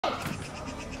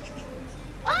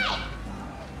Oi!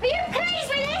 Are you pleased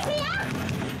with this here?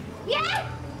 Yeah?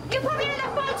 You put me on the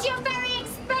phone to your very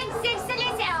expensive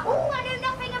solicitor. Oh, I knew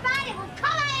nothing about it. Well,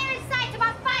 come out here and say it to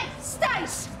my face.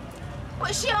 Stace!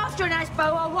 What, is she after an Asbo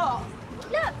or what?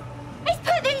 Look, he's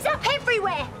put these up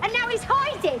everywhere, and now he's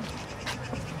hiding.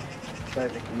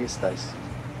 Don't think he is, Stace.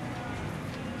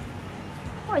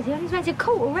 What, is he on his way to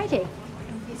court already?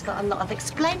 He's got a lot of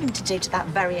explaining to do to that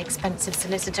very expensive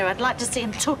solicitor. I'd like to see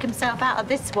him talk himself out of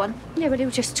this one. Yeah, but he'll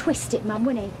just twist it, Mum,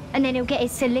 won't he? And then he'll get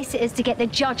his solicitors to get the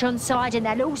judge on side, and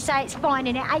they'll all say it's fine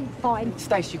and it ain't fine.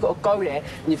 Stace, you've got to go there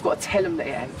and you've got to tell them that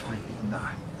it ain't fine. No.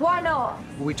 Why not?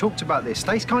 Well, we talked about this.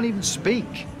 Stace can't even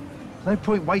speak. No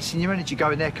point wasting your energy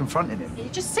going there confronting him. You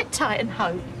just sit tight and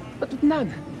hope. But no,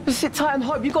 just sit tight and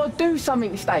hope. You've got to do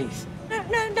something, Stace.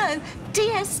 No.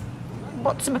 DS,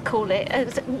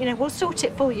 whatchamacallit, you know, we'll sort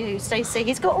it for you, Stacey.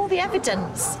 He's got all the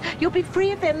evidence. You'll be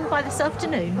free of him by this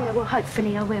afternoon. Yeah, well,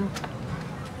 hopefully I will.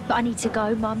 But I need to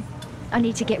go, Mum. I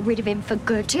need to get rid of him for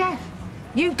good. Yeah.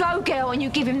 You go, girl, and you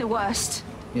give him the worst.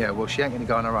 Yeah, well, she ain't going to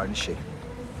go on her own, is she?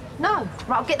 No.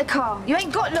 Right, I'll get the car. You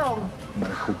ain't got long. I'm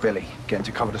going to call Billy, get him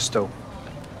to cover the stall.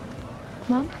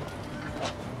 Mum?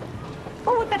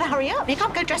 Oh, we'd better hurry up. You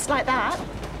can't go dressed like that.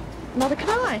 Neither can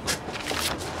I.